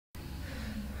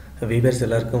Viewers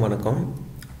எல்லாருக்கும் வணக்கம்.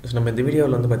 So நம்ம இந்த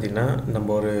வீடியோவில் வந்து பார்த்திங்கன்னா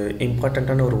நம்ம ஒரு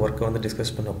இம்பார்ட்டண்ட்டான ஒரு ஒர்க்கை வந்து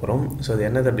டிஸ்கஸ் பண்ண போகிறோம். ஸோ அது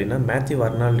என்னது அப்படின்னா மேத்யூ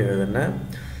அர்னால்டு எழுதின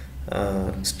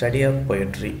ஸ்டடி ஆஃப்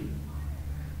பொயட்ரி.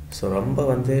 ஸோ ரொம்ப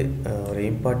வந்து ஒரு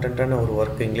இம்பார்ட்டண்ட்டான ஒரு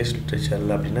ஒர்க் இங்கிலீஷ்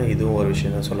லிட்ரேச்சரில் அப்படின்னா இதுவும் ஒரு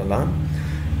விஷயம் தான் சொல்லலாம்.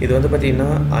 இது வந்து பார்த்திங்கன்னா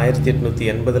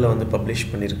 1880 வந்து பப்ளிஷ்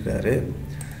பண்ணியிருக்கிறாரு.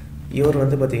 இவர்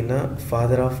வந்து பார்த்திங்கன்னா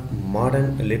father of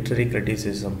modern literary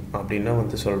criticism அப்படின்னா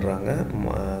வந்து சொல்கிறாங்க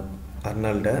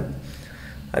அர்னால்டை.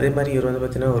 அதே மாதிரி இவர் வந்து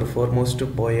பார்த்திங்கன்னா ஒரு ஃபோர்மோஸ்ட்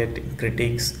போயட்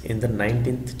கிரிட்டிக்ஸ் இந்த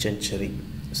 19th century.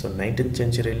 ஸோ 19th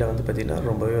centuryயில் வந்து பார்த்திங்கன்னா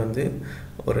ரொம்பவே வந்து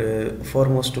ஒரு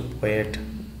ஃபோர்மோஸ்ட் போயட்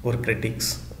ஒரு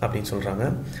கிரிட்டிக்ஸ் அப்படின்னு சொல்கிறாங்க.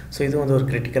 ஸோ இது வந்து ஒரு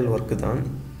கிரிட்டிக்கல் ஒர்க்கு தான்.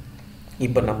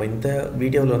 இப்போ நம்ம இந்த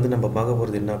வீடியோவில் வந்து நம்ம பார்க்க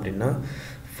போகிறது என்ன அப்படின்னா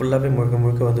ஃபுல்லாகவே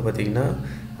முழுக்க வந்து பார்த்திங்கன்னா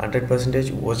 100%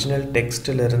 ஒரிஜினல்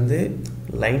டெக்ஸ்ட்டிலேருந்து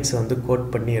லைன்ஸை வந்து கோட்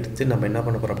பண்ணி எடுத்து நம்ம என்ன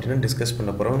பண்ண போகிறோம் அப்படின்னா டிஸ்கஸ்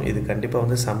பண்ண போகிறோம். இது கண்டிப்பாக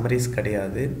வந்து சம்மரிஸ்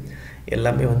கிடையாது,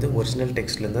 எல்லாமே வந்து ஒரிஜினல்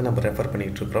டெக்ஸ்ட்லேருந்து நம்ம ரெஃபர்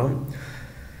பண்ணிகிட்ருக்குறோம்.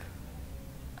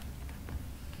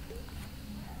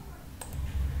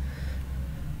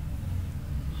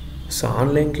 ஸோ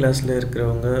ஆன்லைன் கிளாஸில்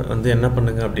இருக்கிறவங்க வந்து என்ன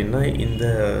பண்ணுங்கள் அப்படின்னா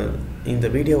இந்த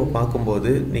வீடியோவை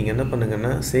பார்க்கும்போது நீங்கள் என்ன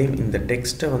பண்ணுங்கன்னா சேம் இந்த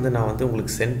டெக்ஸ்ட்டை வந்து நான் வந்து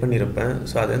உங்களுக்கு சென்ட் பண்ணியிருப்பேன்.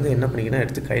 ஸோ அதை வந்து என்ன பண்ணிங்கன்னா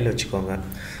எடுத்து கையில் வச்சுக்கோங்க.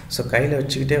 ஸோ கையில்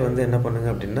வச்சுக்கிட்டே வந்து என்ன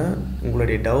பண்ணுங்கள் அப்படின்னா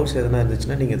உங்களுடைய டவுட்ஸ் எதனா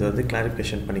இருந்துச்சுன்னா நீங்கள் இதை வந்து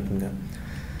கிளாரிஃபிகேஷன் பண்ணிக்கோங்க.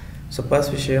 ஸோ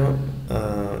ஃபர்ஸ்ட் விஷயம்,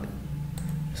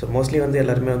 ஸோ மோஸ்ட்லி வந்து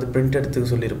எல்லாருமே வந்து பிரிண்ட் எடுத்துக்க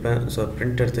சொல்லியிருப்பேன். ஸோ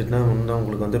பிரிண்ட் எடுத்துகிட்டுனா இன்னும்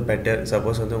உங்களுக்கு வந்து பெட்டர்.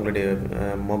 சப்போஸ் வந்து உங்களுடைய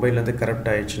மொபைல் வந்து கரெக்ட்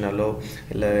ஆகிடுச்சுனாலோ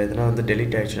இல்லை எதனா வந்து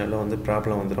டெலிட் ஆகிடுச்சுனாலோ வந்து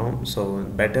ப்ராப்ளம் வந்துடும். ஸோ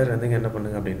பெட்டர் வந்து என்ன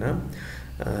பண்ணுங்க அப்படின்னா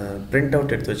பிரிண்ட்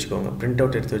அவுட் எடுத்து வச்சுக்கோங்க. பிரிண்ட்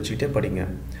அவுட் எடுத்து வச்சுக்கிட்டே படிங்க.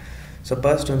 ஸோ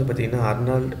ஃபர்ஸ்ட் வந்து பார்த்திங்கன்னா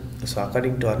Arnold. So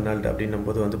according to Arnold அப்படின்னும்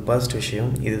போது வந்து ஃபர்ஸ்ட்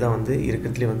விஷயம் இதுதான் வந்து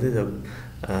இருக்கிறதுலே வந்து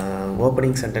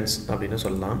ஓப்பனிங் சென்டென்ஸ் அப்படின்னு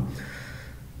சொல்லலாம்.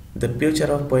 The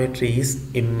future of poetry is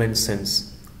immense sense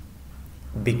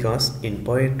because in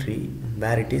poetry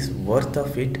where it is worth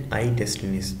of it I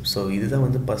destinies. So இதுதான்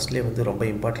வந்து ஃபஸ்ட்லேயே வந்து ரொம்ப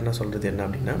இம்பார்ட்டண்ட்டாக சொல்கிறது என்ன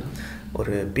அப்படின்னா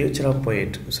ஒரு ஃபியூச்சர் ஆஃப்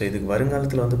பொயட். ஸோ இதுக்கு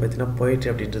வருங்காலத்தில் வந்து பார்த்திங்கன்னா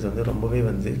பொயட்ரி அப்படின்றது வந்து ரொம்பவே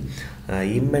வந்து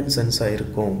இம்மென்சன்ஸாக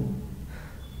இருக்கும்.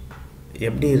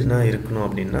 எப்படி இருக்கணும்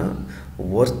அப்படின்னா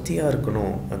ஒர்த்தியாக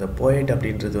இருக்கணும். அந்த போயட்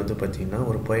அப்படின்றது வந்து பார்த்திங்கன்னா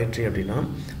ஒரு பொயட்ரி அப்படின்னா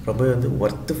ரொம்பவே வந்து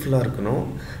ஒர்த்துஃபுல்லாக இருக்கணும்.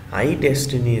 ஐ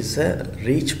டெஸ்டினிஸை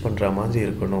ரீச் பண்ணுற மாதிரி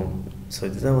இருக்கணும். ஸோ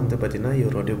இதுதான் வந்து பார்த்திங்கன்னா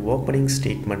இவருடைய ஓப்பனிங்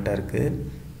ஸ்டேட்மெண்ட்டாக இருக்குது.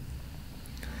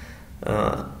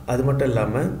 அது மட்டும்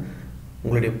இல்லாமல்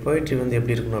உங்களுடைய போய்ட்ரி வந்து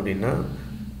எப்படி இருக்கணும் அப்படின்னா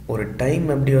ஒரு டைம்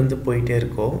எப்படி வந்து போயிட்டே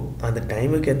இருக்கோ அந்த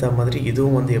டைமுக்கு ஏற்ற மாதிரி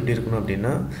இதுவும் வந்து எப்படி இருக்கணும்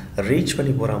அப்படின்னா ரீச்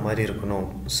பண்ணி போகிற மாதிரி இருக்கணும்.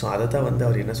 ஸோ அதை தான் வந்து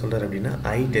அவர் என்ன சொல்கிறார் அப்படின்னா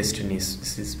ஐ destinies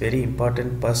is very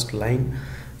important first line.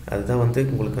 அதுதான் வந்து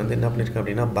உங்களுக்கு வந்து என்ன பண்ணியிருக்கேன்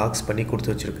அப்படின்னா பாக்ஸ் பண்ணி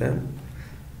கொடுத்து வச்சுருக்கேன்.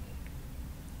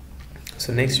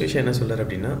 ஸோ நெக்ஸ்ட் விஷயம் என்ன சொல்கிறார்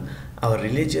அப்படின்னா அவர்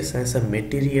religious as a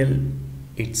material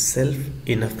it self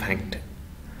in a fact.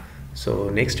 So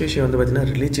next விஷயம் வந்து பார்த்திங்கன்னா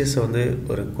ரிலீஜியஸை வந்து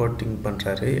ஒரு கோட்டிங்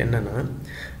பண்ணுறாரு. என்னென்னா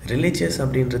ரிலீஜியஸ்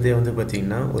அப்படின்றதே வந்து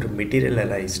பார்த்திங்கன்னா ஒரு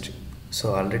மெட்டீரியலைஸ்டு. ஸோ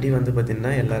ஆல்ரெடி வந்து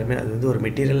பார்த்திங்கன்னா எல்லாருமே அது வந்து ஒரு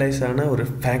மெட்டீரியலைஸான ஒரு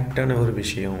ஃபேக்டான ஒரு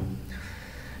விஷயம்.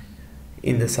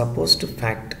 இந்த supposed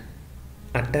fact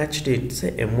attached it's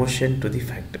emotion to the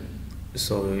fact.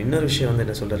 So இன்னொரு விஷயம் வந்து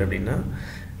என்ன சொல்கிறார் அப்படின்னா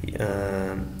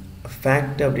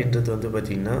ஃபேக்ட் அப்படின்றது வந்து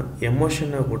பார்த்திங்கன்னா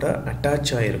எமோஷனை கூட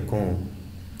அட்டாச் ஆகிருக்கும்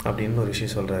அப்படின்னு ஒரு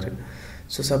விஷயம் சொல்கிறாரு.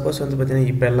 ஸோ சப்போஸ் வந்து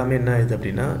பார்த்திங்கன்னா இப்போ எல்லாமே என்ன ஆகுது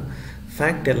அப்படின்னா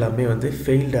ஃபேக்ட் எல்லாமே வந்து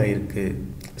ஃபெயில்டு ஆகிருக்கு.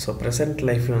 ஸோ ப்ரெசன்ட்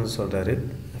லைஃப் வந்து சொல்கிறாரு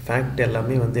ஃபேக்ட்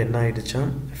எல்லாமே வந்து என்ன ஆகிடுச்சா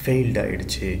ஃபெயில்டு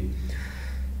ஆகிடுச்சு.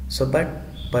 So but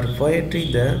per poetry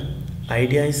the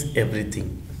idea is every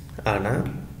thing. ஆனால்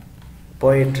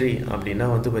போயட்ரி அப்படின்னா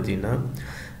வந்து பார்த்திங்கன்னா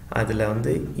அதில்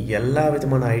வந்து எல்லா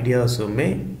விதமான ஐடியாஸுமே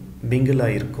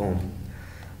மிங்கிளாக இருக்கும்.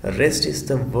 Rest is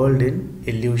the world in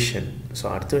illusion. So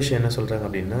அடுத்த விஷயம் என்ன சொல்கிறாங்க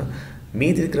அப்படின்னா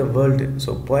மீதி இருக்கிற வேர்ல்டு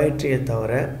ஸோ போயட்ரியை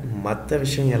தவிர மற்ற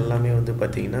விஷயம் எல்லாமே வந்து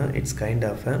பார்த்திங்கன்னா it's kind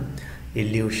of a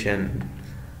illusion.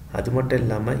 அது மட்டும்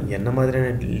இல்லாமல் என்ன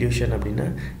மாதிரியான இல்யூஷன் அப்படின்னா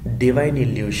டிவைன்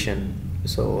இல்யூஷன்.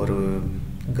 ஸோ ஒரு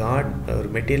காட் ஒரு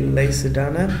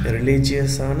மெட்டீரியலைஸ்டான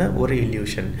ரிலீஜியஸான ஒரு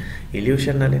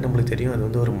இல்யூஷன்னாலே நம்மளுக்கு தெரியும் அது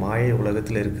வந்து ஒரு மாய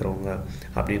உலகத்தில் இருக்கிறவங்க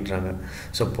அப்படின்றாங்க.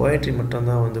 ஸோ போயட்ரி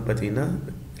மட்டும்தான் வந்து பார்த்திங்கன்னா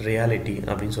ரியாலிட்டி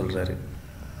அப்படின்னு சொல்கிறாரு.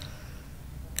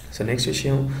 ஸோ நெக்ஸ்ட்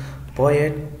விஷயம்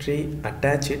poetry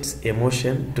attach it's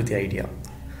emotion to the idea.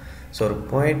 So ஒரு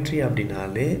போயட்ரி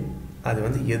அப்படின்னாலே அது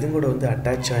வந்து எது கூட வந்து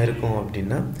அட்டாச் ஆகிருக்கும்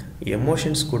அப்படின்னா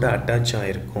எமோஷன்ஸ் கூட அட்டாச்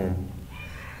ஆகிருக்கும்.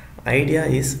 Idea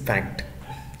is fact.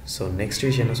 So next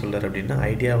விஷயம் என்ன சொல்கிறார் அப்படின்னா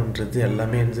ஐடியான்றது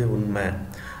எல்லாமே வந்து உண்மை.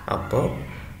 அப்போது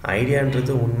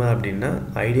ஐடியான்றது உண்மை அப்படின்னா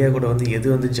ஐடியா கூட வந்து எது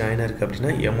வந்து ஜாயின் இருக்குது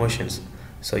அப்படின்னா எமோஷன்ஸ்.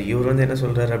 ஸோ இவர் வந்து என்ன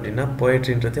சொல்கிறார் அப்படின்னா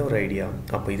போயட்ரின்றதே ஒரு ஐடியா.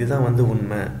 அப்போ இதுதான் வந்து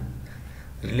உண்மை,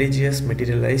 ரிலீஜியஸ்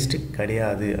மெட்டீரியலைஸ்டு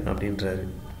கிடையாது அப்படின்றாரு.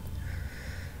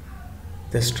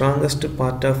 The strongest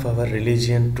part of our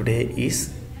religion today is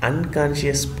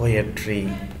unconscious poetry.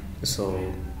 So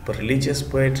இப்போ ரிலீஜியஸ்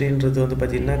போயட்ரின்றது வந்து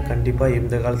பார்த்திங்கன்னா கண்டிப்பாக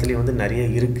இந்த காலத்துலேயும் வந்து நிறைய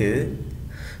இருக்குது.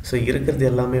 ஸோ இருக்கிறது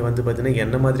எல்லாமே வந்து பார்த்திங்கன்னா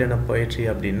என்ன மாதிரியான போயட்ரி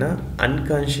அப்படின்னா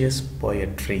unconscious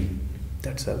poetry.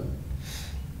 That's all.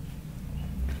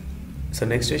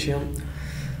 So next விஷயம்,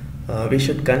 we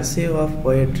should conceive of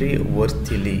poetry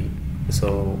worthily. So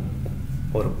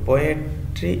ஒரு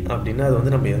போயட்ரி அப்படின்னா அது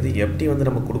வந்து நம்ம வந்து எப்படி வந்து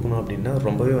நம்ம கொடுக்கணும் அப்படின்னா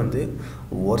ரொம்பவே வந்து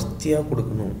ஒர்த்தியாக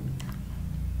கொடுக்கணும்.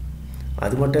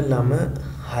 அது மட்டும் இல்லாமல்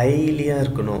ஹைலியாக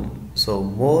இருக்கணும். ஸோ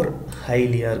மோர்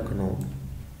ஹைலியாக இருக்கணும்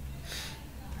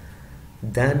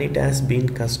than it has been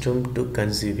custom to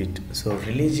conceive it. So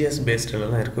religious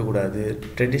பேஸ்டெல்லாம் இருக்கக்கூடாது,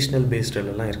 ட்ரெடிஷ்னல்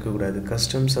பேஸ்டெல்லாம் இருக்கக்கூடாது.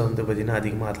 கஸ்டம்ஸை வந்து பார்த்திங்கன்னா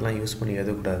அதிகமாக அதெல்லாம் யூஸ் பண்ணி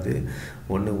எழுதக்கூடாது.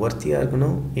 ஒன்று ஒர்த்தியாக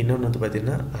இருக்கணும், இன்னொன்று வந்து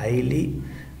பார்த்திங்கன்னா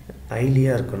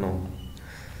ஹைலியாக இருக்கணும்.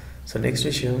 ஸோ நெக்ஸ்ட்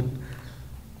விஷயம்,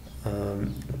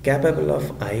 capable of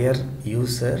higher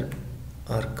user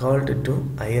are called to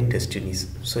higher destinies.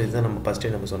 So இதுதான் நம்ம ஃபஸ்ட்டே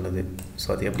நம்ம சொன்னது. ஸோ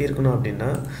அது எப்படி இருக்கணும் அப்படின்னா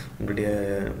உங்களுடைய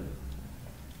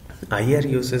ஹையர்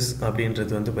யூசஸ்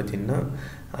அப்படின்றது வந்து பார்த்திங்கன்னா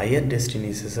ஹையர்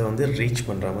டெஸ்டினிஸை வந்து ரீச்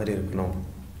பண்ணுற மாதிரி இருக்கணும்.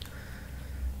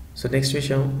 ஸோ நெக்ஸ்ட்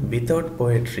விஷயம், வித்தவுட்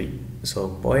போயட்ரி. ஸோ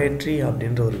போயட்ரி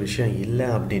அப்படின்ற ஒரு விஷயம் இல்லை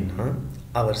அப்படின்னா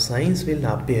அவர் science will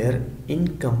appear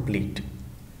incomplete.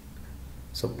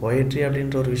 So poetry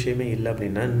அப்படின்ற ஒரு விஷயமே இல்லை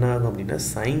அப்படின்னா என்ன ஆகும் அப்படின்னா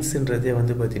சயின்ஸுன்றதே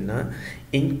வந்து பார்த்திங்கன்னா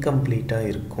இன்கம்ப்ளீட்டாக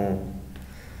இருக்கும்.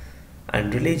 And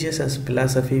religious as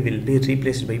philosophy will be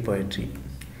replaced by poetry.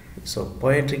 So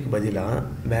போயட்ரிக்கு பதிலாக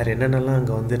வேறு என்னென்னலாம்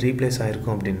அங்கே வந்து ரீப்ளேஸ்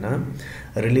ஆகிருக்கும் அப்படின்னா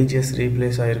ரிலீஜியஸ்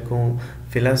ரீப்ளேஸ் ஆகிருக்கும்,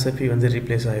 ஃபிலாசபி வந்து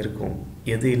ரீப்ளேஸ் ஆகிருக்கும்.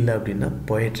 எது இல்லை அப்படின்னா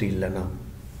போயட்ரி இல்லைன்னா.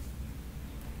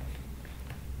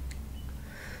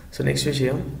 ஸோ நெக்ஸ்ட்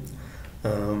விஷயம்,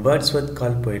 வேர்ட்ஸ்வர்த்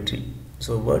கால் போயட்ரி.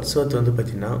 ஸோ வேர்ட்ஸ்வர்த் வந்து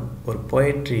பார்த்திங்கன்னா ஒரு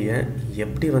போயட்ரியை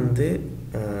எப்படி வந்து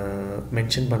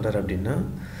மென்ஷன் பண்ணுறாரு அப்படின்னா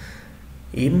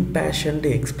impassioned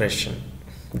expression,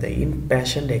 the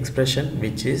impassioned expression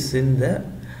which is in the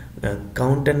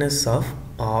countenance of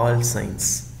all signs.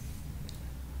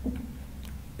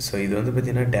 So இது வந்து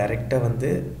பார்த்திங்கன்னா டைரெக்டாக வந்து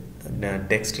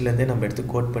டெக்ஸ்ட்லேருந்தே நம்ம எடுத்து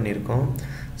கோட் பண்ணியிருக்கோம்.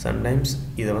 சம்டைம்ஸ்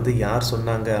இதை வந்து யார்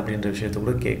சொன்னாங்க அப்படின்ற விஷயத்த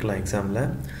கூட கேட்கலாம் எக்ஸாமில்.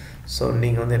 ஸோ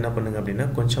நீங்கள் வந்து என்ன பண்ணுங்கள் அப்படின்னா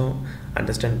கொஞ்சம்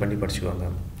அண்டர்ஸ்டாண்ட் பண்ணி படிச்சுக்கோங்க.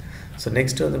 ஸோ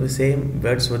நெக்ஸ்ட்டு வந்து சேம்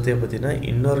வேர்ட்ஸ் பற்றியை பார்த்தீங்கன்னா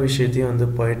இன்னொரு விஷயத்தையும் வந்து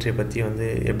போயட்ரியை பற்றி வந்து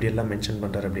எப்படியெல்லாம் மென்ஷன்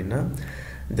பண்ணுறாரு அப்படின்னா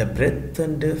த breadth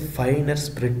and finer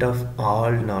spirit of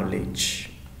all knowledge.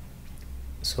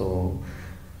 So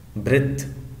breadth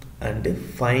and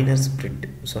finer spirit.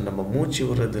 So நம்ம மூச்சு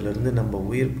விடுறதுலேருந்து நம்ம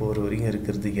உயிர் போகிற வரைக்கும்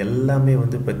இருக்கிறது எல்லாமே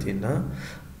வந்து பார்த்திங்கன்னா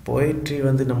போயட்ரி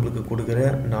வந்து நம்மளுக்கு கொடுக்குற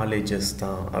நாலேஜஸ்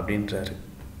தான் அப்படின்றாரு.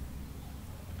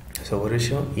 ஸோ ஒரு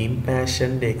விஷயம்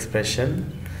impassioned expression,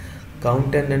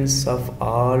 countenance of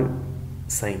all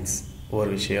signs ஒரு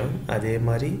விஷயம். அதே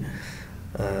மாதிரி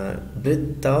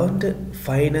without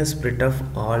finer spirit of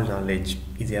all knowledge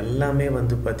இது எல்லாமே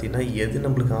வந்து பார்த்திங்கன்னா எது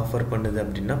நம்மளுக்கு ஆஃபர் பண்ணுது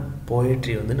அப்படின்னா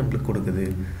போயட்ரி வந்து நம்மளுக்கு கொடுக்குது.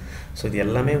 ஸோ இது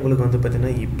எல்லாமே உங்களுக்கு வந்து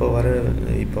பார்த்திங்கன்னா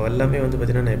இப்போ எல்லாமே வந்து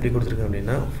பார்த்திங்கன்னா நான் எப்படி கொடுத்துருக்கேன்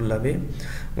அப்படின்னா ஃபுல்லாகவே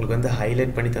உங்களுக்கு வந்து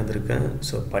ஹைலைட் பண்ணி தந்திருக்கேன்.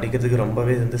 ஸோ படிக்கிறதுக்கு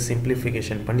ரொம்பவே வந்து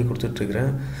சிம்பிளிஃபிகேஷன் பண்ணி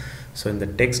கொடுத்துட்ருக்குறேன். ஸோ இந்த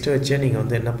டெக்ஸ்ட்டை வச்சே நீங்கள்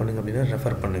வந்து என்ன பண்ணுங்கள் அப்படின்னா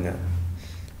ரெஃபர் பண்ணுங்கள்.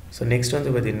 ஸோ நெக்ஸ்ட்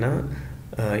வந்து பார்த்திங்கன்னா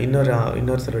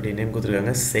இன்னொருத்தருடைய நேம்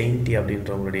கொடுத்துருக்காங்க, செயின்டி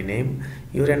அப்படின்றவங்களுடைய நேம்.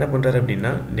 இவர் என்ன பண்ணுறாரு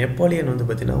அப்படின்னா நெப்போலியன் வந்து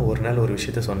பார்த்திங்கன்னா ஒரு நாள் ஒரு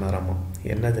விஷயத்த சொன்னாராமா.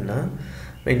 என்னதுன்னா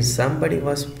when somebody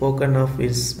was spoken of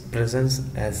his presence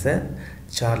as a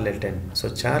charlatan. So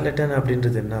charlatan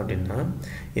அப்படின்றது என்ன அப்படின்னா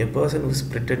a person who is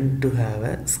pretend to have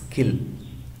a skill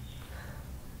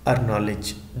or knowledge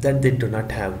that they do not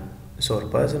have. So ஒரு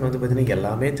பர்சன் வந்து பார்த்திங்கன்னா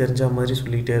எல்லாமே தெரிஞ்ச மாதிரி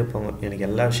சொல்லிகிட்டே இருப்பாங்க, எனக்கு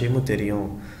எல்லா விஷயமும் தெரியும்,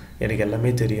 எனக்கு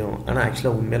எல்லாமே தெரியும், ஆனால்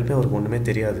ஆக்சுவலாக உண்மையிலுமே அவருக்கு ஒன்றுமே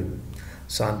தெரியாது.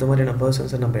 ஸோ அந்த மாதிரியான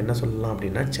பர்சன்ஸை நம்ம என்ன சொல்லலாம்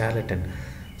அப்படின்னா சார்லட்டன்.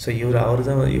 ஸோ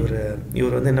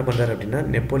இவர் வந்து என்ன பண்ணுறாரு அப்படின்னா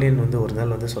நெப்போலியன் வந்து ஒரு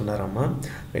நாள் வந்து சொன்னாராமா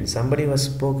when somebody was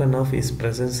spoken of his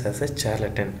presence as a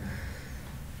charlatan,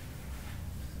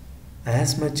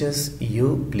 as much as you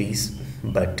please,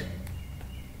 but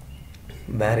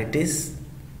where it is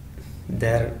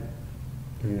there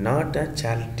not a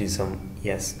charlatanism.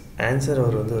 S answer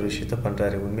அவர் வந்து ஒரு விஷயத்த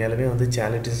பண்ணுறாரு. உண்மையாலுமே வந்து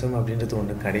சாரிட்டிசம் அப்படின்றது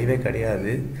ஒன்று கிடையவே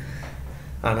கிடையாது,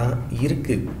 ஆனால்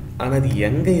இருக்குது. ஆனால் அது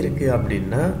எங்கே இருக்குது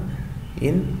அப்படின்னா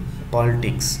இன்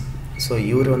பாலிட்டிக்ஸ். ஸோ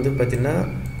இவர் வந்து பார்த்திங்கன்னா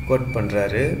கோட்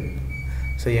பண்ணுறாரு.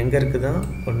 ஸோ எங்கே இருக்குது தான்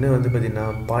ஒன்று வந்து பார்த்திங்கன்னா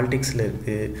பாலிட்டிக்ஸில்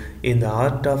இருக்குது, இந்த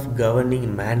art of governing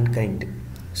mankind.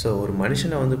 So ஒரு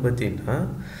மனுஷனை வந்து பார்த்திங்கன்னா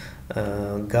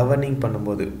கவர்னிங்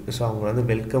பண்ணும்போது, ஸோ அவங்க வந்து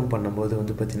வெல்கம் பண்ணும்போது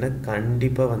வந்து பார்த்திங்கன்னா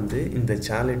கண்டிப்பாக வந்து இந்த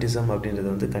சார்லட்டிசம் அப்படின்றத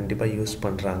வந்து கண்டிப்பாக யூஸ்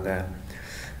பண்ணுறாங்க.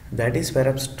 That is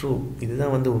perhaps true.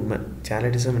 இதுதான் வந்து உண்மை.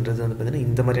 சார்லட்டிசம்ன்றது வந்து பார்த்திங்கன்னா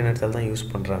இந்த மாதிரியான இடத்துல தான் யூஸ்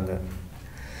பண்ணுறாங்க.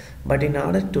 But in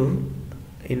order to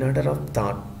in order of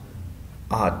thought,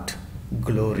 art,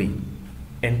 glory,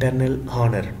 eternal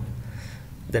honor,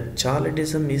 that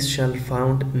charlatism is shall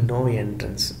found no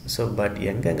entrance. So but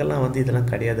எங்கெங்கெல்லாம் வந்து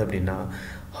இதெல்லாம் கிடையாது அப்படின்னா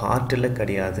ஹார்ட்டில்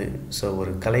கிடையாது, ஸோ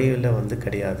ஒரு கலையில் வந்து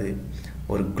கிடையாது,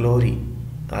 ஒரு க்ளோரி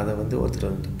அதை வந்து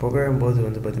ஒருத்தர் வந்து புகழும்போது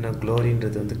வந்து பார்த்திங்கன்னா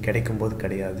க்ளோரின்றது வந்து கிடைக்கும்போது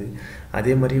கிடையாது.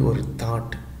 அதே மாதிரி ஒரு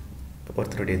தாட்,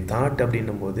 ஒருத்தருடைய தாட்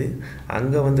அப்படின்னும் போது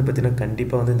அங்கே வந்து பார்த்திங்கன்னா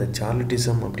கண்டிப்பாக வந்து இந்த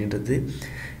சார்லட்டிசம் அப்படின்றது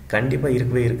கண்டிப்பாக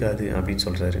இருக்கவே இருக்காது அப்படின்னு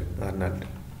சொல்கிறாரு ஆர்னால்ட்.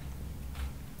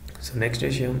 ஸோ நெக்ஸ்ட்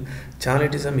விஷயம்,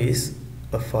 சார்லட்டிசம் இஸ்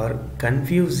ஃபார்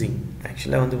கன்ஃபியூசிங்.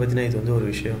 ஆக்சுவலாக வந்து பார்த்திங்கன்னா இது வந்து ஒரு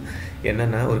விஷயம்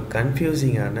என்னென்னா ஒரு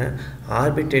கன்ஃபியூசிங்கான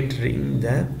ஆர்பிட்ரேட்டரிங்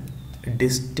த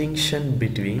distinction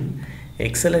between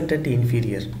excellent and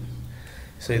inferior.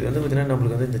 So இது வந்து பார்த்திங்கன்னா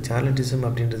நம்மளுக்கு வந்து இந்த சார்லட்டிசம்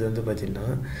அப்படின்றது வந்து பார்த்திங்கன்னா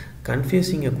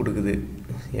கன்ஃபியூசிங்கை கொடுக்குது.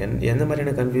 எந்த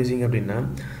மாதிரியான கன்ஃபியூசிங் அப்படின்னா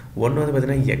ஒன்று வந்து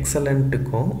பார்த்திங்கன்னா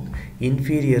எக்ஸலண்ட்டுக்கும்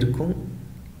இன்ஃபீரியருக்கும்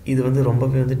இது வந்து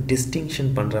ரொம்பவே வந்து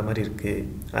டிஸ்டிங்ஷன் பண்ணுற மாதிரி இருக்குது.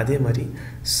 அதே மாதிரி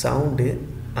சவுண்டு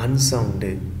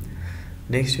அன்சவுண்டு,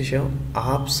 நெக்ஸ்ட் விஷயம்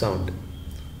ஆப் சவுண்டு,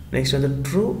 நெக்ஸ்ட் வந்து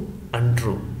ட்ரூ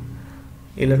அன்ட்ரூ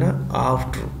இல்லைனா ஆஃப்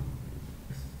ட்ரூ.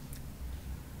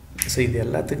 ஸோ இது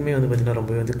எல்லாத்துக்குமே வந்து பார்த்திங்கன்னா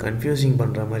ரொம்பவே வந்து கன்ஃபியூசிங்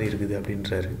பண்ணுற மாதிரி இருக்குது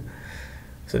அப்படின்றாரு.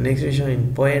 ஸோ நெக்ஸ்ட் விஷயம், இன்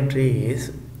poetry is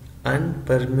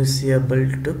அன்பர்மிசியபிள்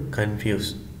to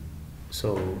confuse. So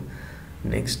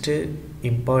next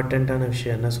இம்பார்ட்டண்ட்டான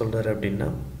விஷயம் என்ன சொல்கிறாரு அப்படின்னா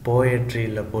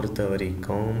போயட்ரியில் பொறுத்த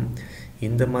வரைக்கும்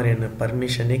இந்த மாதிரியான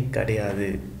பர்மிஷனே கிடையாது,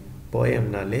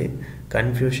 போயம்னாலே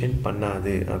கன்ஃபியூஷன்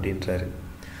பண்ணாது அப்படின்றாரு.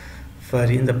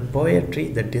 ஃபார் இந்த poetry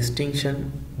the distinction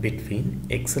between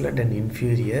excellent and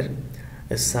inferior,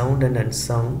 sound and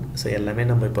unsound, so எல்லாமே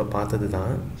நம்ம இப்போ பார்த்தது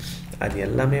தான். அது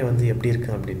எல்லாமே வந்து எப்படி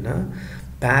இருக்குது அப்படின்னா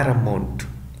பேரமௌண்ட்.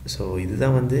 ஸோ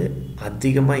இதுதான் வந்து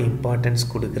அதிகமாக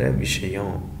இம்பார்ட்டன்ஸ் கொடுக்குற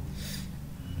விஷயம்.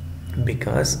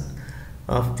 Because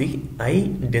of the I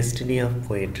destiny of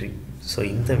poetry. So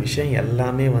இந்த விஷயம்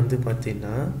எல்லாமே வந்து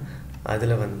பார்த்திங்கன்னா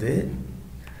அதில் வந்து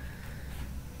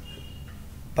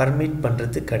பர்மிட்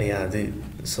பண்ணுறது கிடையாது.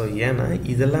 ஸோ ஏன்னா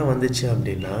இதெல்லாம் வந்துச்சு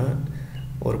அப்படின்னா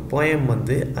ஒரு போயம்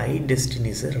வந்து ஐ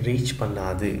டெஸ்டினிஸை ரீச்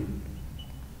பண்ணாது.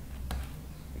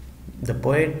 த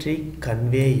poetry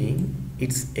conveying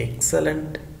it's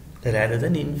excellent rather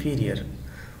then inferior.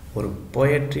 ஒரு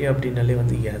போயட்ரி அப்படின்னாலே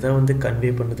வந்து எதை வந்து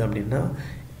கன்வே பண்ணுது அப்படின்னா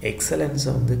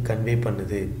எக்ஸலன்ஸை வந்து கன்வே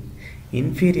பண்ணுது,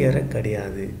 இன்ஃபீரியரை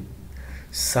கிடையாது.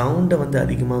 சவுண்டை வந்து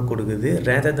அதிகமாக கொடுக்குது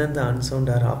rather then the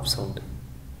unsound R of sound.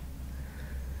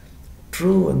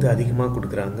 True வந்து அதிகமாக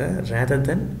கொடுக்குறாங்க rather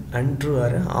then untrue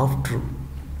R of true.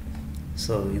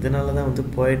 So இதனால தான் வந்து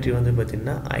போயட்ரி வந்து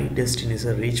பார்த்திங்கன்னா ஐ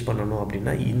டெஸ்டினிஸை ரீச் பண்ணணும்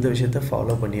அப்படின்னா இந்த விஷயத்த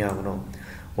ஃபாலோ பண்ணி ஆகணும்.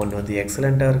 ஒன்று வந்து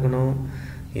எக்ஸலண்ட்டாக இருக்கணும்,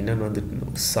 இன்னொன்று வந்து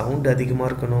சவுண்ட் அதிகமாக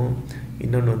இருக்கணும்,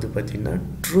 இன்னொன்று வந்து பார்த்திங்கன்னா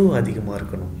ட்ரூ அதிகமாக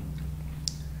இருக்கணும்.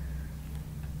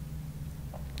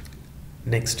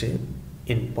 Next,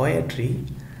 in poetry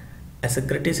as a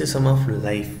criticism of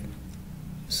life.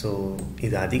 So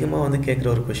இது அதிகமாக வந்து கேட்குற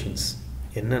ஒரு கொஷின்ஸ்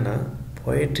என்னென்னா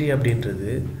போயட்ரி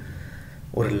அப்படின்றது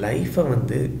ஒரு லைஃப்பை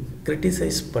வந்து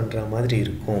கிரிட்டிசைஸ் பண்ணுற மாதிரி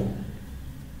இருக்கும்.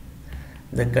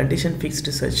 The condition fixed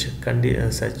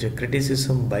such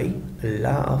criticism by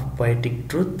law of poetic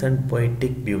truth and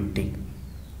poetic beauty.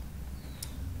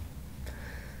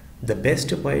 The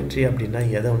best poetry அப்படின்னா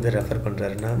எதை வந்து ரெஃபர்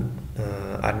பண்ணுறாருன்னா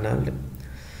Arnold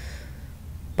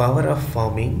power of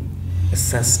farming,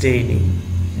 sustaining,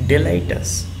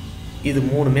 டிலைட்டஸ், இது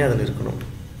மூணுமே அதில் இருக்கணும்.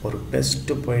 ஒரு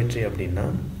பெஸ்ட்டு போய்ட்ரி அப்படின்னா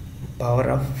பவர்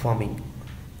ஆஃப் ஃபார்மிங்,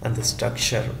 அந்த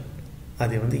ஸ்ட்ரக்சர்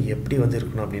அது வந்து எப்படி வந்து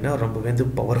இருக்கணும் அப்படின்னா ரொம்பவே வந்து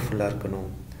பவர்ஃபுல்லாக இருக்கணும்.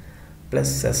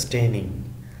 ப்ளஸ் சஸ்டெய்னிங்,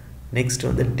 நெக்ஸ்ட்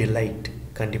வந்து டிலைட்,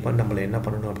 கண்டிப்பாக நம்மளை என்ன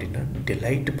பண்ணணும் அப்படின்னா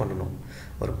டிலைட் பண்ணணும்.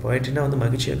 ஒரு போய்ட்ரினா வந்து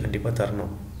மகிழ்ச்சியை கண்டிப்பாக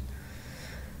தரணும்.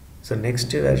 ஸோ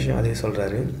நெக்ஸ்ட்டு விஷயம் அதே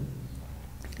சொல்கிறாரு,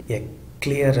 எ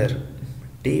clearer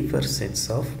deeper sense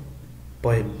of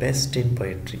best in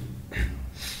poetry.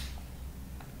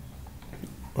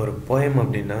 ஒரு போயம்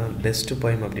அப்படின்னா பெஸ்ட்டு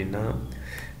போயம் அப்படின்னா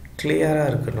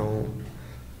கிளியராக இருக்கணும்,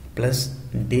 ப்ளஸ்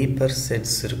டீப்பர்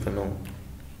சென்ஸ் இருக்கணும்.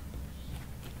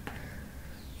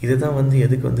 இதுதான் வந்து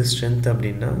எதுக்கு வந்து ஸ்ட்ரென்த்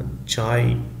அப்படின்னா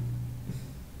ஜாய்,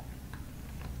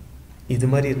 இது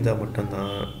மாதிரி இருந்தால்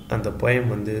மட்டும்தான் அந்த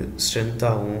போயம் வந்து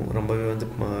ஸ்ட்ரென்த்தாகவும் ரொம்பவே வந்து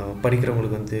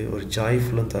படிக்கிறவங்களுக்கு வந்து ஒரு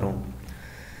ஜாய்ஃபுல்லும் தரும்.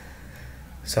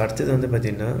 ஸோ அடுத்தது வந்து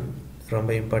பார்த்திங்கன்னா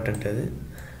ரொம்ப இம்பார்ட்டண்ட், அது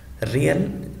ரியல்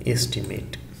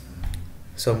எஸ்டிமேட்.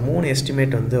 ஸோ 3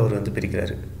 எஸ்டிமேட் வந்து அவர் வந்து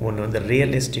பிரிக்கிறாரு. ஒன்று வந்து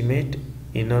ரியல் எஸ்டிமேட்,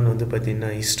 இன்னொன்று வந்து பார்த்திங்கன்னா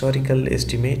ஹிஸ்டாரிக்கல்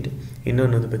எஸ்டிமேட்,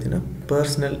 இன்னொன்று வந்து பார்த்திங்கன்னா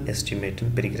பர்சனல்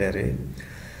எஸ்டிமேட்னு பிரிக்கிறாரு.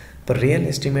 இப்போ ரியல்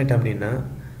எஸ்டிமேட் அப்படின்னா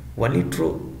ஒன்லி ட்ரூ,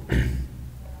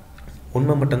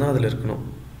 உண்மை மட்டும்தான் அதில் இருக்கணும்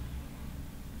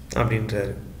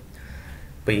அப்படின்றாரு.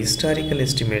 இப்போ ஹிஸ்டாரிக்கல்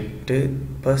எஸ்டிமேட்டு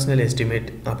பர்சனல் எஸ்டிமேட்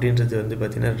அப்படின்றது வந்து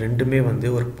பார்த்திங்கன்னா ரெண்டுமே வந்து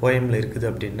ஒரு போயமில் இருக்குது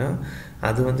அப்படின்னா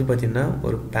அது வந்து பார்த்திங்கன்னா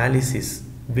ஒரு பேலிசிஸ்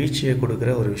வீழ்ச்சியை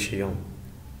கொடுக்குற ஒரு விஷயம்.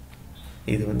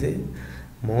 இது வந்து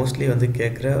மோஸ்ட்லி வந்து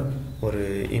கேட்குற ஒரு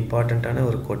இம்பார்ட்டண்ட்டான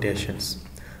ஒரு quotations.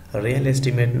 Real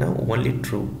எஸ்டிமேட்னா only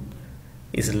true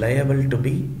is liable to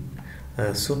be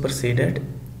சூப்பர்சீடட்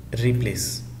replace.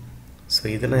 So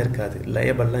இதெல்லாம் இருக்காது,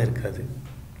 லயபிள்லாம் இருக்காது,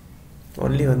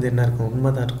 ஒன்லி வந்து என்ன இருக்கும்,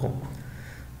 உண்மை தான் இருக்கும்.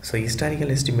 ஸோ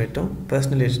ஹிஸ்டாரிக்கல் எஸ்டிமேட்டும்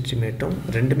பர்சனல் எஸ்டிமேட்டும்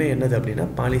ரெண்டுமே என்னது அப்படின்னா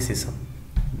பாலிசிசம்.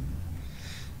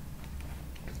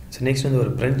 ஸோ நெக்ஸ்ட் வந்து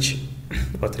ஒரு ஃப்ரெஞ்சு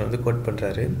ஒருத்தர் வந்து கோட்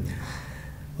பண்ணுறாரு.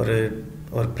 ஒரு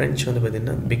ஃப்ரெஞ்சு வந்து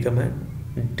பார்த்திங்கன்னா become a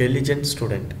diligent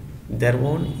student their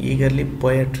own eagerly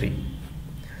poetry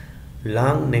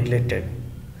long neglected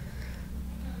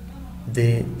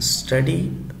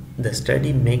the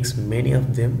study makes many of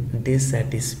them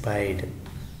dissatisfied.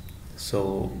 So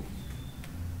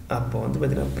அப்போ வந்து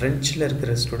பார்த்திங்கன்னா ஃப்ரெஞ்சில்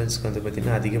இருக்கிற ஸ்டூடெண்ட்ஸ்க்கு வந்து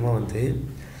பார்த்திங்கன்னா அதிகமாக வந்து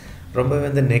ரொம்பவே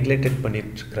வந்து நெக்லெக்டட்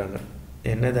பண்ணிகிட்ருக்குறாங்க.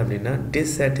 என்னது அப்படின்னா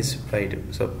டிஸ்சாட்டிஸ்ஃபைடு.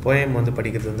 ஸோ போயம் வந்து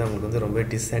படிக்கிறது வந்து அவங்களுக்கு வந்து ரொம்ப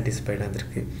டிஸ்சாட்டிஸ்ஃபைடாக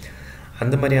இருந்திருக்கு.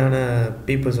 அந்த மாதிரியான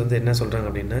பீப்புள்ஸ் வந்து என்ன சொல்கிறாங்க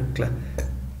அப்படின்னா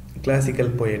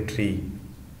கிளாசிக்கல் போயட்ரி,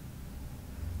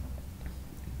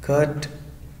 கர்ட்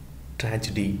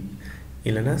ட்ராஜடி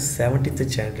இல்லைன்னா 70th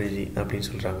சாண்ட்ரஜி அப்படின்னு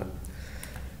சொல்கிறாங்க.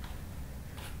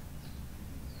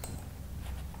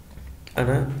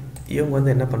 ஆனால் இவங்க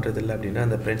வந்து என்ன பண்ணுறது இல்லை அப்படின்னா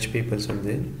அந்த ஃப்ரெஞ்ச் பீப்புள்ஸ்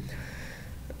வந்து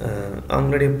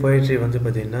அவங்களுடைய போய்ட்ரி வந்து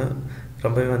பார்த்திங்கன்னா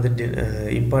ரொம்பவே வந்து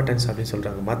இம்பார்ட்டன்ஸ் அப்படின்னு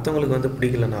சொல்கிறாங்க. மற்றவங்களுக்கு வந்து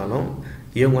பிடிக்கலனாலும்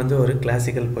இவங்க வந்து ஒரு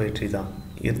கிளாசிக்கல் போய்ட்ரி தான்.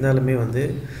 இருந்தாலுமே வந்து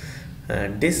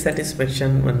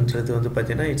டிஸ்சாட்டிஸ்ஃபேக்ஷன்ன்றது வந்து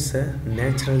பார்த்திங்கன்னா it's a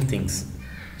natural things.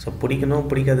 So பிடிக்கணும்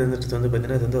பிடிக்காதுன்றது வந்து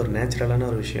பார்த்திங்கன்னா அது வந்து ஒரு நேச்சுரலான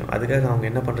ஒரு விஷயம். அதுக்காக அவங்க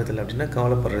என்ன பண்ணுறதில்ல அப்படின்னா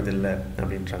கவலைப்படுறதில்லை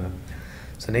அப்படின்றாங்க.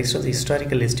 ஸோ நெக்ஸ்ட் வந்து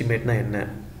ஹிஸ்டாரிக்கல் எஸ்டிமேட்னா என்ன?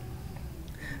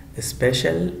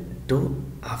 Special to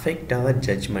affect our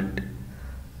judgment,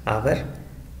 our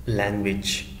language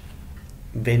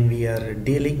when we are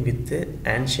dealing with the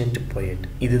ancient poet.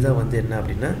 இதுதான் வந்து என்ன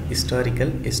அப்படின்னா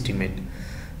ஹிஸ்டாரிக்கல் எஸ்டிமேட்.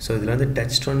 ஸோ இதில் வந்து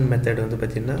டச் ஸ்டோன் மெத்தட் வந்து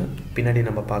பார்த்திங்கன்னா பின்னாடி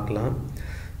நம்ம பார்க்கலாம்.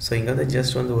 ஸோ இங்கே வந்து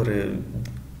ஜஸ்ட் வந்து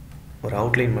ஒரு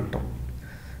அவுட்லைன் மட்டும்.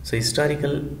 ஸோ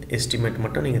ஹிஸ்டாரிக்கல் எஸ்டிமேட்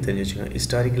மட்டும் நீங்கள் தெரிஞ்சு வச்சுக்கோங்க.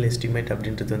 ஹிஸ்டாரிக்கல் எஸ்டிமேட்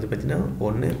அப்படின்றது வந்து பார்த்திங்கன்னா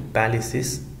ஒன்று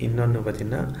பேலிசிஸ், இன்னொன்று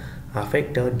பார்த்திங்கன்னா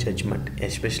அஃபெக்ட் அவர் ஜட்ஜ்மெண்ட்.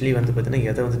 எஸ்பெஷலி வந்து பார்த்திங்கன்னா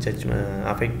எதை வந்து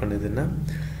அஃபெக்ட் பண்ணுதுன்னா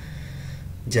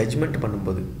ஜட்ஜ்மெண்ட்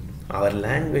பண்ணும்போது, அவர்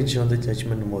லாங்குவேஜ் வந்து ஜட்ஜ்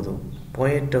பண்ணும்போதும்,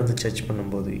 போயட்டை வந்து ஜட்ஜ்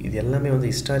பண்ணும்போது, இது எல்லாமே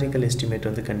வந்து ஹிஸ்டாரிக்கல் எஸ்டிமேட்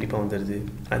வந்து கண்டிப்பாக வந்துடுது.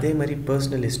 அதே மாதிரி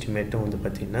பர்சனல் எஸ்டிமேட்டும் வந்து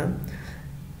பார்த்திங்கன்னா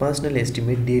personal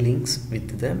estimate dealings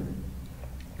with the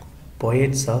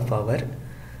poets of our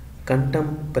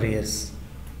contemporaries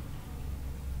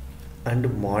and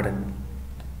modern.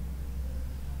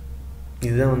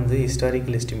 இதுதான் வந்து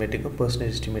ஹிஸ்டாரிக்கல் எஸ்டிமேட்டுக்கும்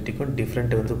பர்சனல் எஸ்டிமேட்டுக்கும்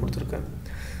டிஃப்ரெண்ட் வந்து கொடுத்துருக்காங்க.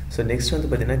 ஸோ நெக்ஸ்ட் வந்து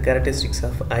பார்த்திங்கன்னா characteristics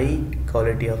of high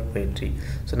quality of poetry.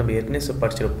 So நம்ம ஏற்கனவே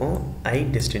படிச்சிருப்போம் ஐ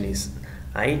டெஸ்டினிஸ்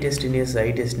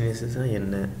தான்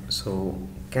என்ன. ஸோ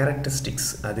கேரக்டரிஸ்டிக்ஸ்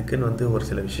அதுக்குன்னு வந்து ஒரு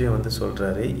சில விஷயம் வந்து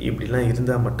சொல்கிறாரு. இப்படிலாம்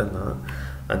இருந்தால் மட்டும்தான்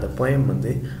அந்த போயம்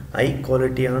வந்து ஹை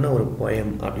குவாலிட்டியான ஒரு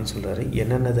போயம் அப்படின்னு சொல்கிறாரு.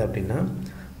 என்னென்னது அப்படின்னா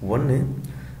ஒன்று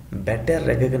பெட்டர்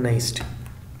ரெகக்னைஸ்டு.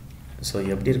 ஸோ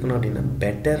எப்படி இருக்கணும் அப்படின்னா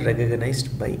better recognised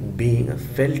by being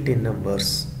felt in a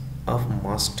verse of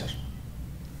master.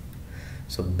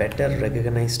 So better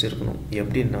recognised இருக்கணும்.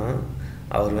 எப்படின்னா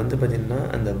அவர் வந்து பார்த்திங்கன்னா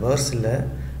அந்த வேர்ஸில்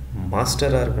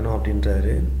மாஸ்டராக இருக்கணும்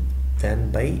அப்படின்றாரு. தென்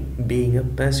by being a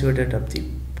பர்சுவேட்டட் of the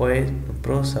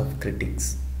pros of critics.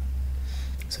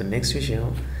 So next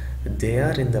விஷயம் they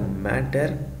are in the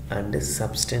matter and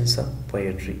substance of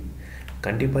poetry.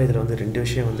 கண்டிப்பாக இதில் வந்து ரெண்டு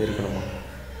விஷயம் வந்து இருக்கணுமா,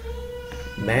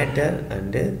 மேட்டர்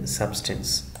அண்டு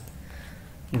சப்ஸ்டன்ஸ்.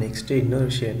 நெக்ஸ்ட்டு இன்னொரு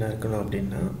விஷயம் என்ன இருக்கணும்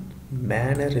அப்படின்னா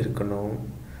மேனர் இருக்கணும்,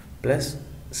 ப்ளஸ்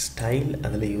ஸ்டைல்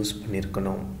அதில் யூஸ்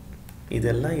பண்ணியிருக்கணும்.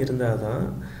 இதெல்லாம் இருந்தால் தான்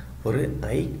ஒரு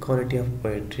ஹை குவாலிட்டி ஆஃப்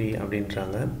போயட்ரி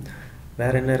அப்படின்றாங்க.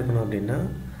 வேறு என்ன இருக்கணும் அப்படின்னா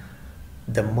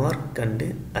the mark and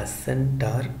assent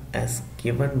are as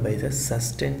given by the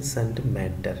substance and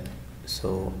matter. So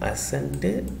assent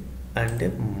and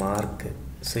mark.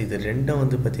 So இது ரெண்டும்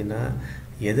வந்து பார்த்திங்கன்னா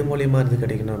எது மூலியமாக இருந்து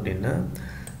கிடைக்கணும் அப்படின்னா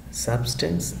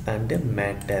சப்ஸ்டன்ஸ் அண்டு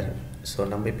மேட்டர். ஸோ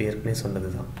நம்ம இப்போ ஏற்கனவே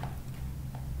சொன்னது தான்.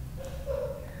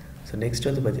 ஸோ நெக்ஸ்ட்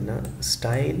வந்து பார்த்திங்கன்னா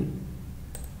ஸ்டைல்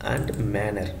அண்ட்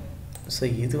மேனர். ஸோ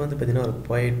இது வந்து பார்த்திங்கன்னா ஒரு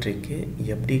போயட்ரிக்கு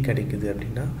எப்படி கிடைக்குது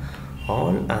அப்படின்னா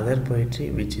all other poetry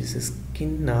which is a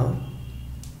skin of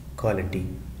quality.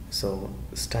 So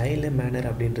style manor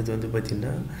அப்படின்றது வந்து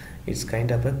பார்த்திங்கன்னா it's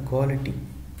kind of a quality.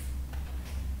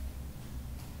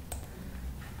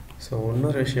 So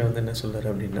இன்னொரு விஷயம் வந்து என்ன சொல்கிறார்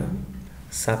அப்படின்னா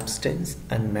substance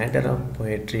and matter of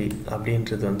poetry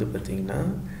அப்படின்றது வந்து பார்த்திங்கன்னா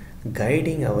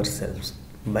guiding our selves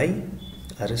by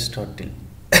Aristotle.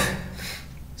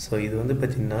 So இது வந்து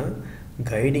பார்த்திங்கன்னா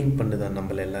கைடிங் பண்ணுதான்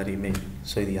நம்மள எல்லாரையுமே.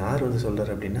 ஸோ இது யார் வந்து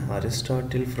சொல்கிறார் அப்படின்னா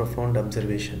அரிஸ்டாட்டில் ப்ரொஃபவுண்ட்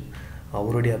அப்சர்வேஷன்.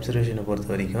 அவருடைய அப்சர்வேஷனை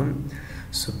பொறுத்த வரைக்கும்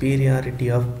superiority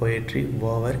of poetry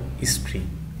over history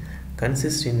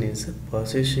consists in its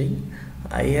possessing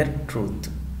higher truth,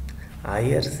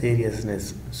 higher seriousness.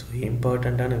 So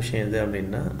இம்பார்ட்டண்ட்டான விஷயம் எது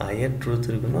அப்படின்னா ஹையர் ட்ரூத்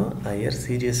இருக்கணும், ஹையர்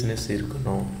சீரியஸ்னஸ்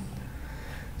இருக்கணும்.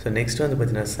 ஸோ நெக்ஸ்ட் வந்து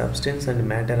பார்த்தீங்கன்னா substance and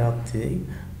matter of the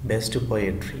best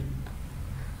poetry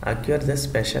acquire the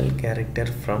special character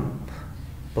from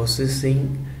possessing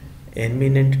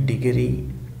eminent degree,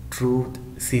 truth,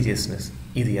 seriousness.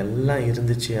 இது எல்லாம்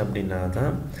இருந்துச்சு அப்படின்னா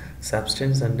தான்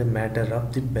substance and matter of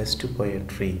the best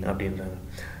poetry அப்படின்றாங்க.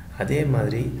 அதே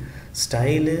மாதிரி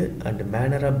style and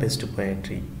manor of best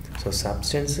poetry. So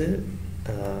substance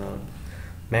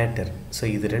matter, so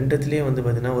இது ரெண்டுத்துலேயே வந்து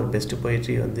பார்த்திங்கன்னா ஒரு பெஸ்ட்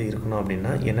poetry வந்து இருக்கணும்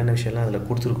அப்படின்னா என்னென்ன விஷயம்லாம் அதில்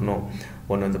கொடுத்துருக்கணும்.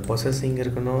 ஒன்று வந்து பொசஸிங்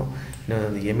இருக்கணும், இன்னொன்று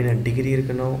வந்து எமினன்ட் டிகிரி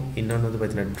இருக்கணும், இன்னொன்று வந்து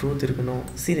பார்த்திங்கன்னா ட்ரூத் இருக்கணும்,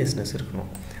 சீரியஸ்னஸ் இருக்கணும்.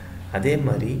 அதே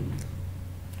மாதிரி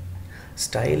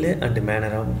style and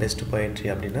manor of best poetry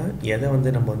அப்படின்னா எதை வந்து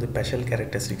நம்ம வந்து ஸ்பெஷல்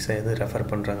கேரக்டரிஸ்டிக்ஸாக எது ரெஃபர்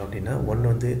பண்ணுறாங்க அப்படின்னா ஒன்று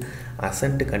வந்து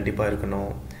அசன்ட்டு கண்டிப்பாக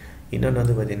இருக்கணும், இன்னொன்று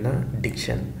வந்து பார்த்திங்கன்னா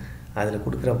டிக்ஷன், அதில்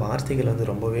கொடுக்குற வார்த்தைகள் வந்து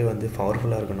ரொம்பவே வந்து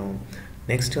பவர்ஃபுல்லாக இருக்கணும்.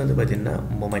 நெக்ஸ்ட் வந்து பார்த்திங்கன்னா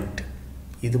மொமெண்ட்.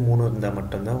 இது மூணு இருந்தால்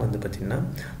மட்டும்தான் வந்து பார்த்திங்கன்னா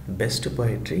பெஸ்ட்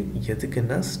poetry.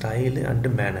 எதுக்குன்னா style and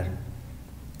manor.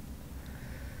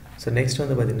 So next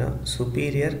வந்து பார்த்திங்கன்னா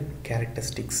சுப்பீரியர்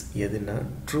கேரக்டரிஸ்டிக்ஸ் எதுனா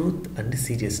ட்ரூத் அண்டு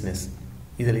சீரியஸ்னஸ்.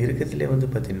 இதில் இருக்கிறதுலே வந்து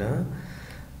பார்த்திங்கன்னா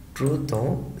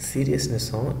ட்ரூத்தும்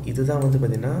சீரியஸ்னஸும் இதுதான் வந்து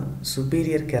பார்த்திங்கன்னா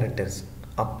சுப்பீரியர் கேரக்டர்ஸ்.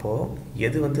 அப்போது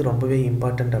எது வந்து ரொம்பவே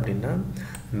இம்பார்ட்டண்ட் அப்படின்னா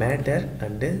மேட்டர்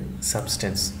அண்டு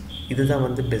சப்ஸ்டன்ஸ். இதுதான்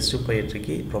வந்து பெஸ்ட்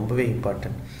poetryக்கு ரொம்பவே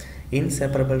important.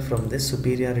 Inseparable from the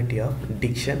superiority of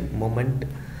diction, moment,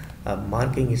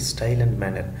 marking it's style and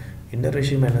manor. இன்னொரு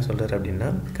விஷயம் என்ன சொல்கிறார் அப்படின்னா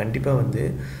கண்டிப்பாக வந்து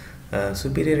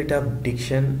superiority of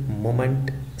diction, moment,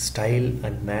 style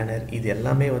and manor இது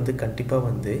எல்லாமே வந்து கண்டிப்பாக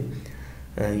வந்து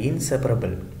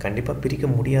இன்செப்பரபிள், கண்டிப்பாக பிரிக்க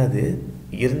முடியாது.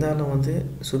 இருந்தாலும் வந்து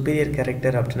சுப்பீரியர்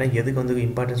கேரக்டர் அப்படின்னா எதுக்கு வந்து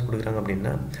இம்பார்ட்டன்ஸ் கொடுக்குறாங்க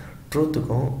அப்படின்னா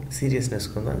ட்ரூத்துக்கும்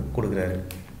சீரியஸ்னஸ்க்கும் தான் கொடுக்குறாரு.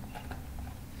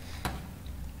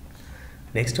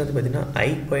 நெக்ஸ்ட் வந்து பார்த்திங்கன்னா ஐ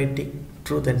poetic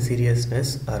truth and seriousness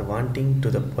are wanting to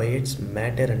the poet's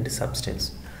matter and substance.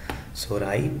 So ஒரு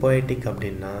ஐ poetic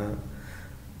அப்படின்னா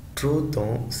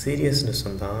ட்ரூத்தும்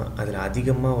சீரியஸ்னஸும் தான் அதில்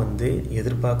அதிகமாக வந்து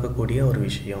எதிர்பார்க்கக்கூடிய ஒரு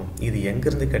விஷயம். இது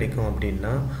எங்கேருந்து கிடைக்கும்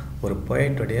அப்படின்னா ஒரு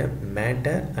போயட்டோடைய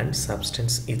மேட்டர் அண்ட்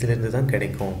சப்ஸ்டன்ஸ் இதிலேருந்து தான்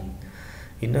கிடைக்கும்.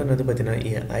 இன்னொன்று வந்து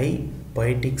பார்த்திங்கன்னா ஐ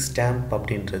poetic stamp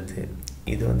அப்படின்றது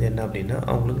இது வந்து என்ன அப்படின்னா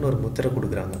அவங்களுக்குன்னு ஒரு முத்திரை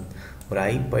கொடுக்குறாங்க. ஒரு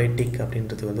ஐ poetic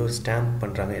அப்படின்றது வந்து ஒரு ஸ்டாம்ப்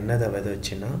பண்ணுறாங்க. என்னதை விதை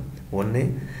வச்சுன்னா ஒன்று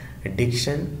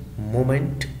டிக்ஷன்,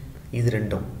 மூமெண்ட், இது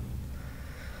ரெண்டும்.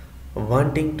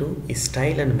 Wanting to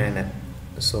style and manor.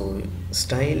 So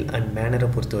style and மேனரை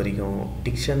பொறுத்த வரைக்கும்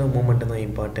டிக்ஷனும் மூமெண்ட்டும் தான்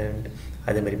இம்பார்ட்டண்ட்.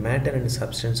 அதேமாதிரி மேட்டர் அண்ட்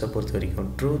சப்ஸ்டன்ஸை பொறுத்த வரைக்கும்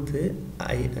ட்ரூத்து,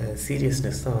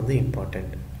 சீரியஸ்னஸ் தான் வந்து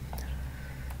இம்பார்ட்டண்ட்.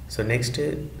 So next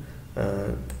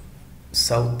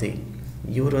Southee.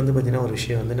 இவர் வந்து பார்த்திங்கன்னா ஒரு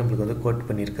விஷயம் வந்து நம்மளுக்கு வந்து கோட்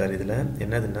பண்ணியிருக்காரு. இதில்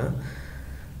என்னதுன்னா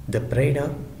த ப்ரைட்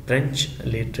ஆஃப் ஃப்ரெஞ்ச்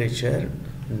லிட்ரேச்சர்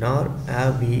நார்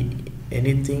have we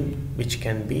anything which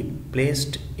can be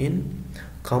placed in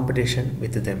competition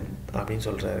with them அப்படின்னு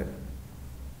சொல்கிறாரு.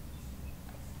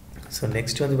 ஸோ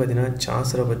நெக்ஸ்ட் வந்து பார்த்திங்கன்னா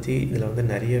சாசரை பற்றி இதில் வந்து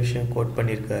நிறைய விஷயம் கோட்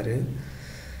பண்ணியிருக்காரு.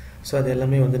 ஸோ அது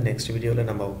எல்லாமே வந்து நெக்ஸ்ட் வீடியோவில்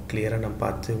நம்ம கிளியராக நான்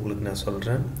பார்த்து உங்களுக்கு நான்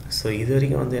சொல்கிறேன். ஸோ இது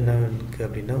வரைக்கும் வந்து என்ன இருக்குது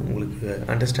அப்படின்னா உங்களுக்கு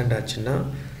அண்டர்ஸ்டாண்ட் ஆச்சுன்னா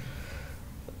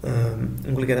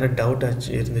உங்களுக்கு எதனா டவுட்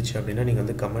இருந்துச்சு அப்படின்னா நீங்கள்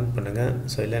வந்து கமெண்ட் பண்ணுங்கள்.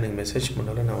 ஸோ இல்லை எனக்கு மெசேஜ்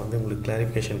பண்ணாலும் நான் வந்து உங்களுக்கு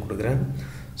கிளாரிஃபிகேஷன் கொடுக்குறேன்.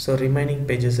 ஸோ ரிமைனிங்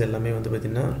பேஜஸ் எல்லாமே வந்து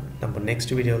பார்த்திங்கன்னா நம்ம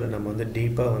நெக்ஸ்ட் வீடியோவில் நம்ம வந்து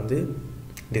டீப்பாக வந்து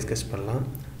டிஸ்கஸ் பண்ணலாம்.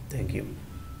 தேங்க்யூ.